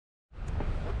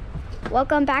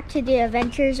Welcome back to the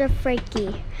Adventures of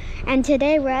Frankie. And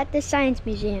today we're at the Science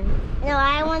Museum. No,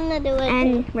 I want to do it.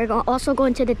 And we're also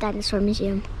going to the Dinosaur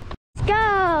Museum. Let's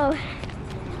go!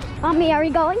 Mommy, are we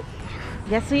going?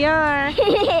 Yes, we are.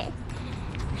 I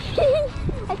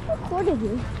recorded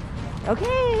you.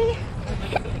 Okay.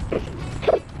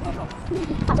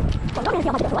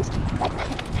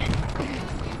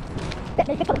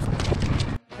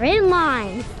 We're in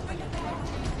line.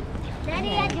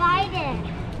 Daddy, I tried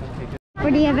it.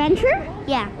 For the adventure?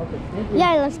 Yeah.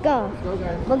 Yeah, let's go. Let's go,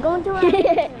 guys. We're going to You're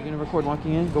gonna record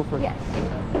walking in? Go for it. Yes.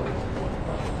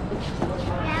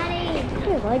 Daddy.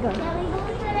 Here's Lego. Daddy,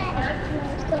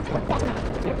 go for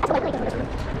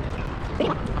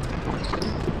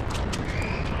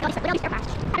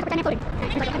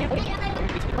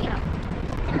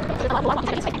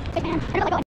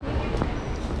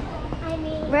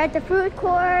We're at the food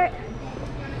court.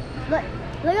 Look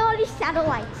at all these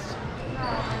satellites.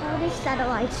 All these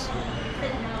satellites.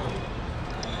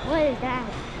 What is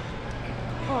that?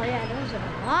 Oh yeah, those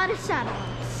are a lot of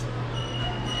satellites.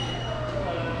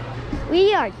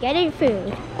 We are getting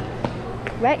food.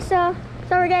 Right, so?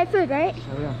 So we're getting food, right?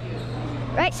 Oh,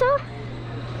 yeah. Right, so?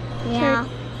 Yeah.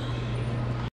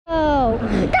 Oh,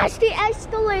 that's the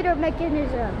escalator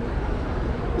mechanism.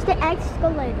 It's the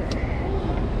escalator.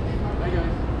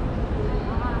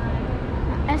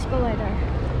 Escalator.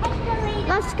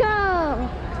 Let's go.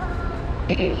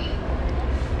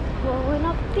 Going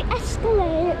up the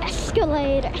escalator.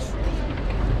 Escalator.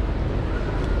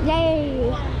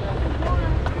 Yay.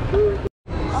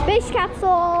 Space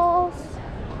capsules.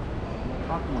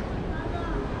 Talk more.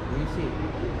 What do you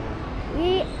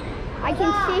see? I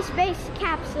can see space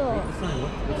capsule. What's the sign?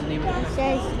 What's the name of It it?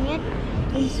 says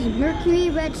this is Mercury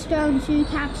Redstone 2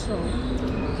 capsule.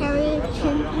 Carry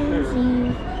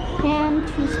chimpanzee can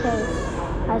to space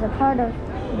as a part of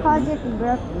Project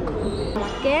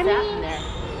Again?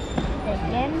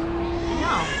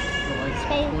 No. Like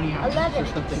Space 20 hours 11 or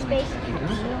something space like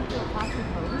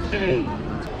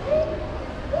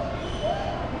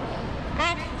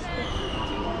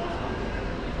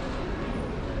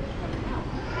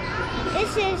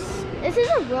This is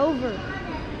a rover.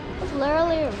 It's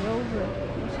literally a rover.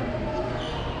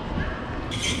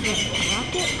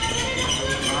 Rocket?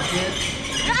 Rocket.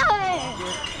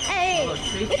 Hey! Oh,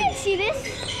 We didn't see this.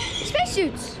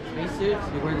 Spacesuits. Spacesuits?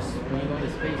 You wear this when you go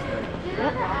to space, right?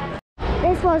 Yep.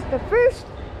 This was the first.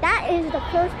 That is the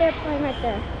first airplane right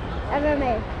there ever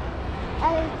made.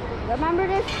 And remember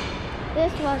this?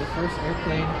 This was The first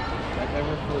airplane that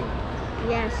ever flew.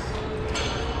 yes.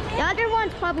 The other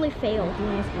ones probably failed.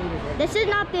 This is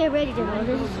not the original.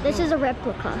 This is a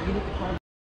replica.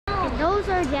 And those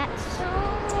are jets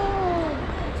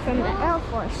from the Air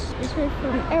Force. This is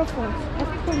from the Air Force.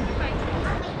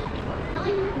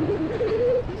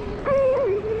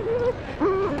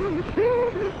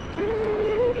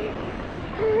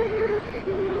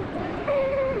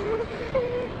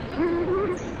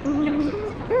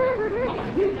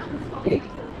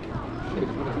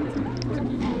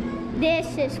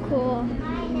 This is cool.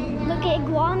 Look at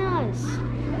iguanas.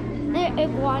 They're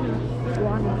iguanas. They're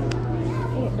iguanas.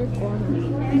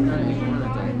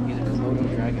 He's a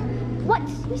Komodo dragon. What?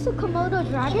 He's a Komodo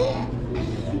dragon?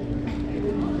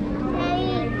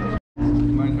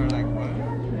 Mine are like what?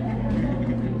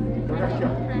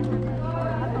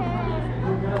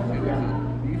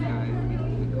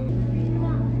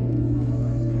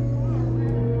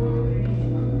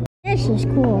 This is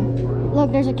cool.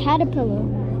 Look, there's a caterpillar.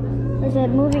 There's a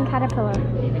moving caterpillar.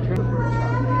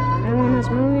 Everyone is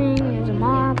moving. There's a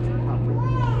moth.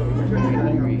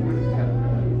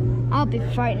 I'll be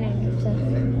frightening.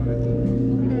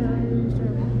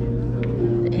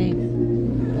 The egg.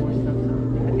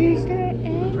 Is there an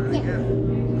egg? Yeah.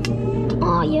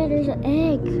 Oh yeah, there's an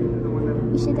egg.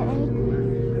 You see the egg?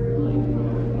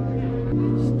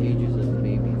 Stages of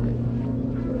baby.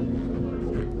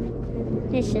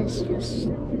 This is just,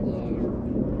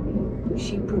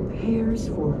 She prepares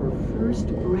for her first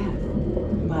breath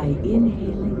by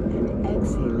inhaling and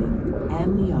exhaling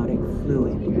amniotic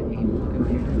fluid.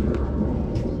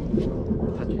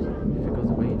 Touches it. If it goes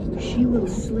away, it just She will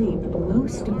sleep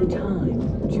most of the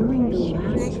time during the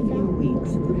last few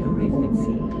weeks of the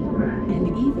pregnancy and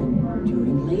even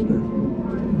during labor.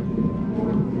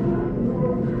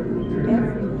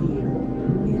 Every year,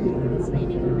 millions of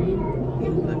babies,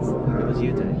 It was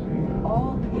you today.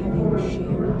 all having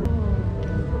shared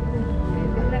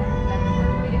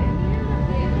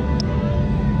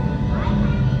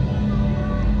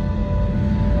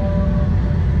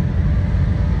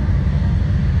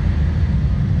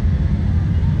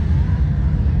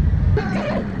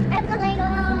Escalator.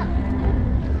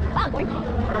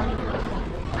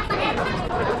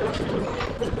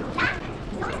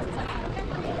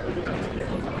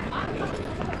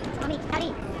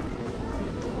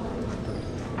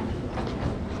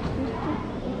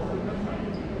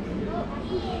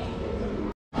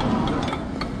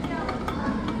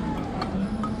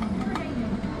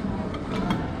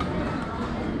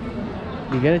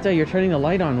 You gotta tell you're turning the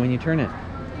light on when you turn it.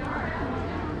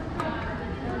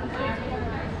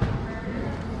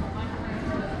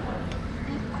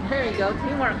 There you go.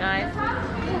 Teamwork, guys.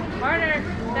 Harder.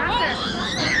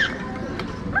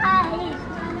 Faster.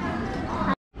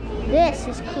 This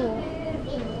is cool.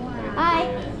 Hi.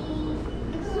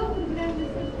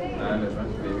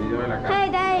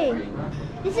 Hey, Daddy.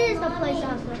 This is the place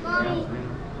I was looking at.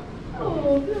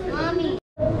 Mommy.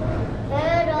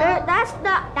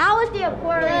 That was the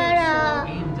aquarium.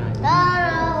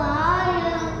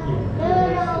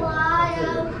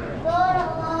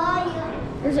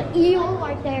 There's an eel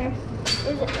right there.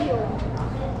 There's an eel.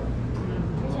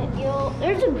 There's an eel.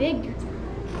 There's a big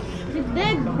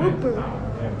grouper.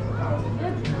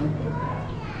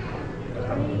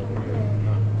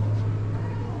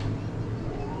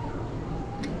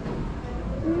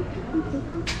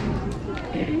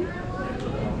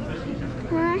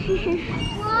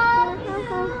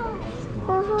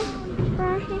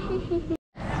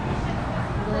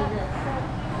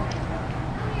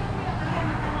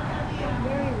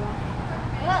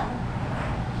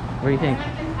 What do you think?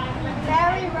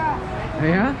 Very rough.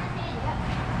 Yeah?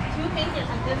 Two fingers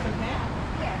like this,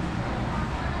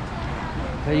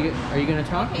 okay? Are you gonna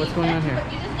talk? What's going on here?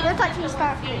 We're touching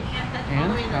starfish.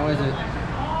 And how is it?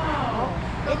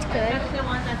 It's good. That's the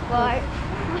one that's But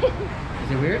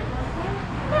Is it weird?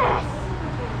 yes.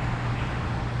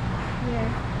 Yeah.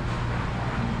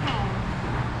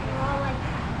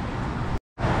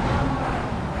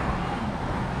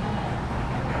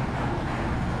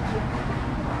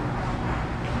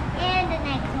 And the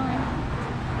next one.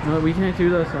 No, we can't do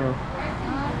this. So.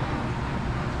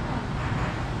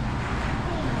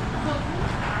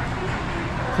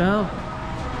 So.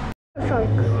 Shark.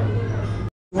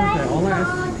 Okay, all I ask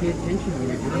is to pay attention when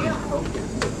you're doing it.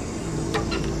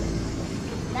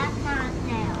 That's not a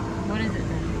snail. What is it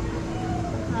then?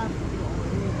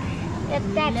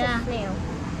 That's a snail.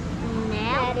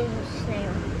 Snail? That is a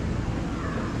snail.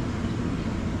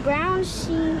 Brown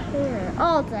sea hare.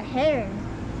 Oh, it's a hare.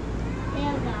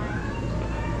 Snail guy.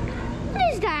 What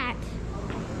is that?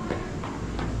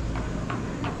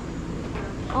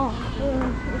 Oh,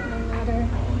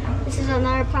 this is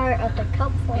another part of the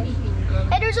kelp forest.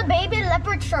 Hey, there's a baby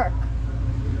leopard shark.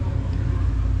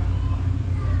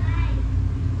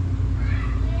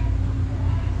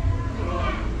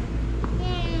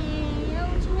 Yay,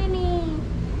 I'm swimming.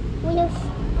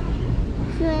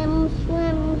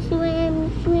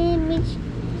 Swim.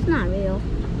 It's not real.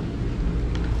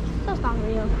 That's not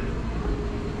real.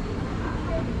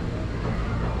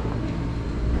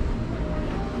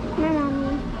 Where's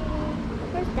Mommy?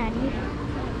 Where's Daddy?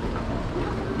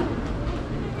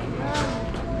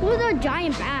 Look at the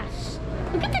giant bass.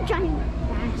 Look at the giant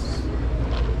bass.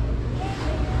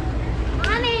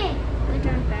 Mommy. The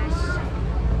giant bass.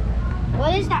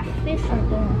 What is that fish right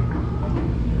there?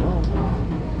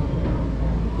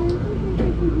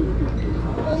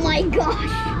 Oh my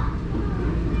gosh.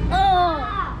 Oh.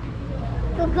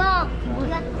 Go.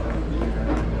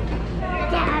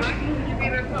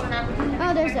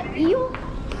 Oh, there's an eel.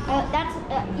 That's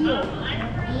an eel.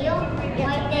 Eel?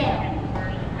 Right there.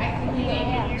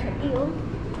 Yeah, it's an eel.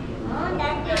 Oh,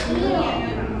 that's the eel.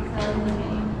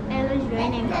 And it's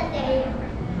raining.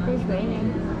 It's raining.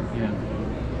 Yeah.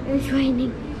 It's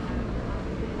raining.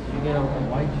 You get a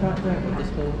wide shot of what this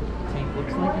whole tank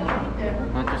looks like?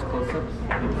 Not just close-ups. You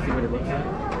can see what it looks like.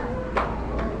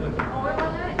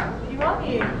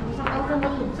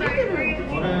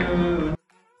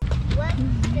 What's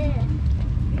this?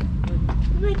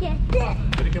 Look at this.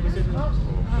 Oh,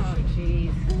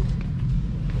 jeez.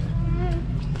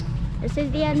 This is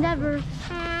the Endeavor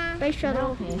Space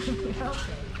Shuttle.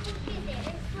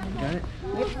 Got it?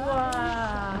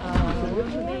 Wow.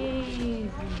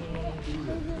 Amazing.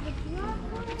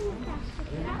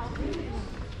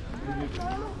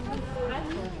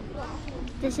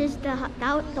 This is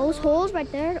those holes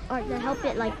right there are to help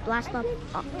it like blast up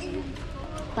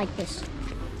like this.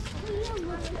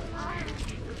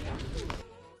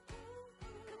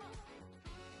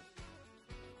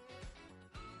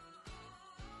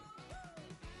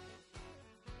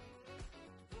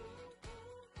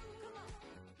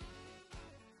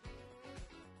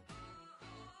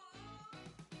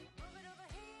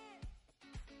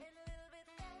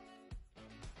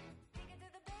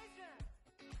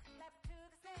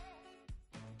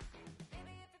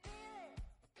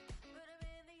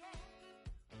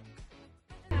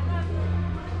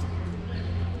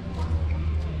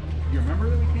 You remember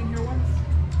that we came here once?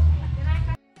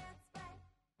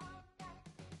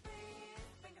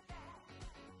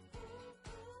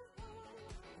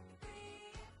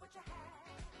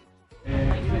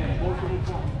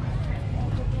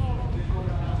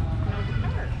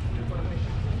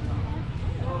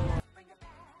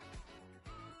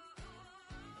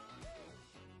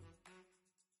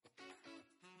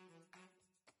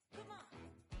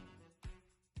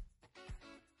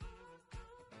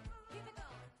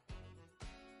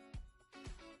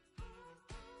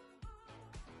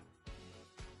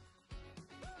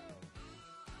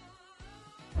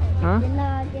 Huh?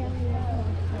 Dinner,